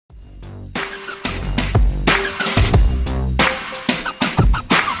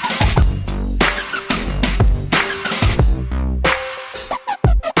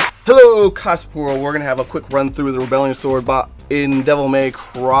Hello, Cosplay World. We're going to have a quick run through the Rebellion Sword in Devil May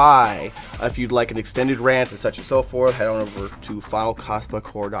Cry. If you'd like an extended rant and such and so forth, head on over to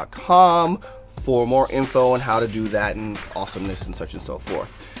finalcosplaycore.com for more info on how to do that and awesomeness and such and so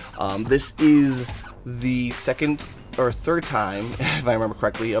forth. This is the second or third time, if I remember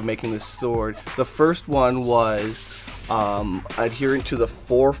correctly, of making this sword. The first one was adherent to the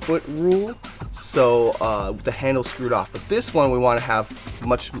 4-foot rule, so with the handle screwed off. But this one we want to have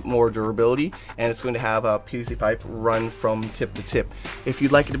much more durability, and it's going to have a PVC pipe run from tip to tip. If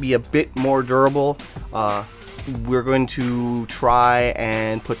you'd like it to be a bit more durable, we're going to try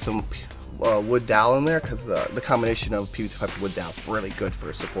and put some wood dowel in there, because the combination of PVC pipe and wood dowel is really good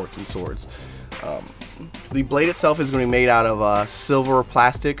for supports and swords. The blade itself is going to be made out of silver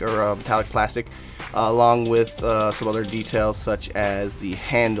plastic or metallic plastic, along with some other details such as the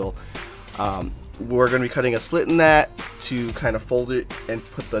handle. We're going to be cutting a slit in that to kind of fold it and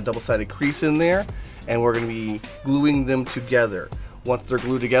put the double-sided crease in there, and we're going to be gluing them together. Once they're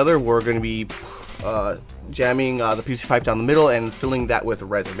glued together, we're going to be jamming the PVC pipe down the middle and filling that with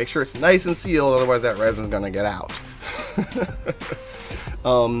resin. Make sure it's nice and sealed, otherwise that resin is going to get out.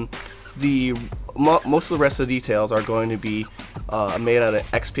 Most of the rest of the details are going to be made out of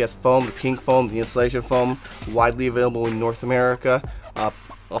XPS foam, the pink foam, the insulation foam, widely available in North America.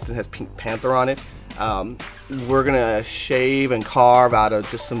 Often has Pink Panther on it. We're gonna shave and carve out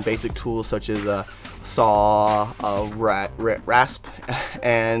of just some basic tools such as a saw, a rasp,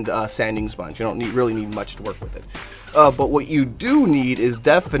 and a sanding sponge. You don't really need much to work with it. But what you do need is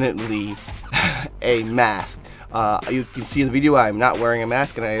definitely a mask. You can see in the video I'm not wearing a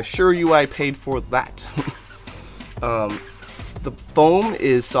mask, and I assure you I paid for that. The foam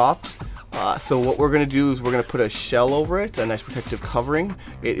is soft, so what we're going to do is we're going to put a shell over it, a nice protective covering.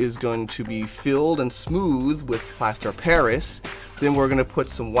 It is going to be filled and smooth with plaster of Paris. Then we're going to put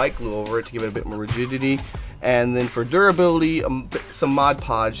some white glue over it to give it a bit more rigidity, and then for durability, some Mod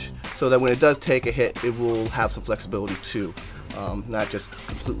Podge, so that when it does take a hit, it will have some flexibility too, not just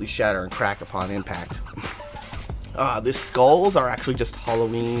completely shatter and crack upon impact. The skulls are actually just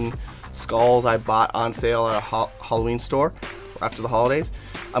Halloween skulls I bought on sale at a Halloween store after the holidays.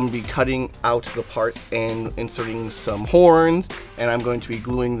 I'm going to be cutting out the parts and inserting some horns, and I'm going to be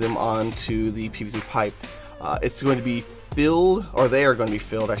gluing them onto the PVC pipe. It's going to be filled, or they are going to be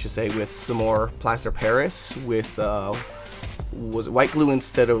filled, I should say, with some more plaster Paris with white glue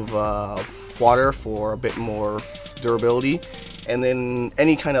instead of water for a bit more durability. And then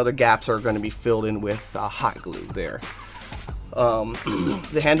any kind of other gaps are going to be filled in with hot glue there.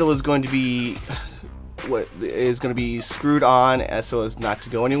 The handle is going to be screwed on so as not to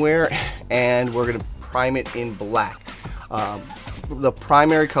go anywhere, and we're going to prime it in black. The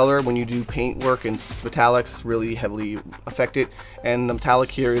primary color when you do paint work and metallics really heavily affect it, and the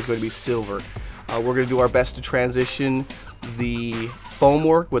metallic here is going to be silver. We're going to do our best to transition the foam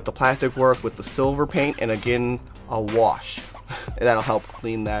work with the plastic work with the silver paint, and again a wash. And that'll help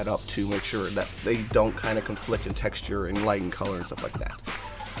clean that up to make sure that they don't kind of conflict in texture and light and color and stuff like that.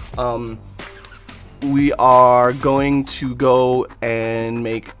 We are going to go and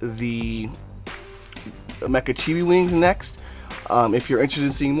make the Mecha Chibi wings next. If you're interested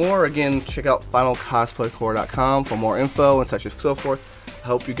in seeing more, again, check out finalcosplaycore.com for more info and such and so forth. I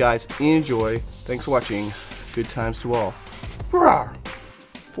hope you guys enjoy. Thanks for watching. Good times to all. Rawr!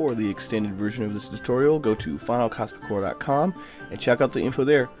 For the extended version of this tutorial, go to finalcosplaycore.com and check out the info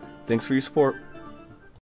there. Thanks for your support.